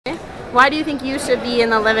Why do you think you should be in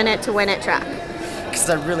the Live in It to Win It truck? Because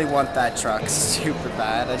I really want that truck super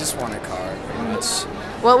bad. I just want a car, pretty much.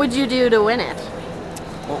 What would you do to win it?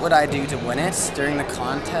 What would I do to win it during the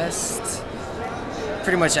contest?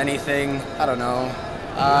 Pretty much anything. I don't know.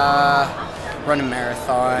 Run a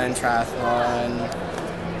marathon, triathlon,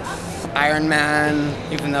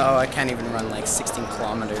 Ironman, even though I can't even run like 16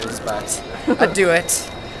 kilometers, but I'd do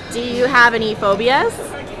it. Do you have any phobias?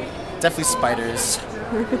 Definitely spiders.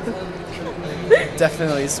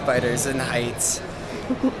 Definitely spiders and heights.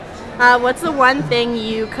 What's the one thing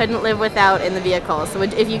you couldn't live without in the vehicle? So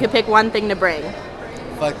if you could pick one thing to bring.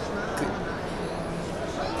 Fuck.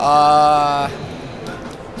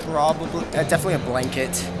 Probably, definitely a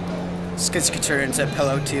blanket. Just because you could turn it into a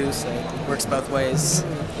pillow too, so it works both ways.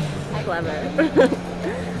 Clever.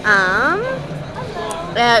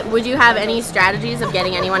 Would you have any strategies of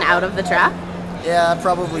getting anyone out of the truck? Yeah,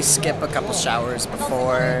 probably skip a couple showers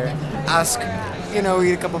before. Ask, eat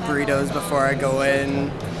a couple burritos before I go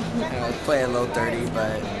in. Play a little dirty,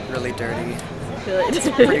 but really dirty. It's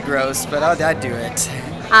pretty gross, but I'd do it.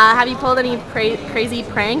 Have you pulled any crazy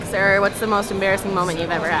pranks, or what's the most embarrassing moment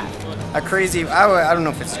you've ever had? A crazy, I don't know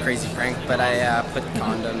if it's a crazy prank, but I put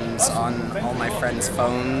condoms on all my friends'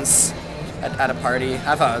 phones at a party.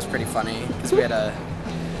 I thought it was pretty funny, because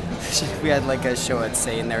we had like a show at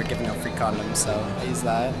CJAY and they were giving out free condoms, so I used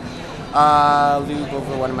that. Lube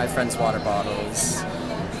over one of my friend's water bottles.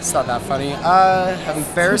 It's not that funny. An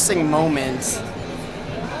embarrassing moment.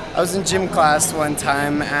 I was in gym class one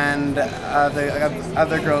time, and the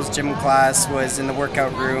other girl's gym class was in the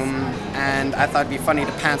workout room, and I thought it'd be funny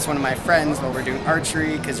to pants one of my friends while we're doing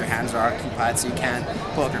archery, because your hands are occupied, so you can't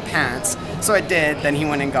pull up your pants. So I did. Then he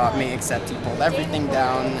went and got me, except he pulled everything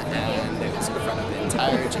down, and it was in front of the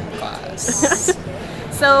entire gym class.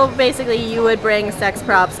 So basically, you would bring sex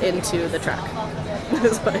props into the truck.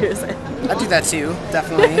 That's what you're saying. I'd do that too,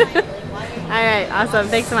 definitely. All right, awesome.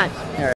 Thanks so much.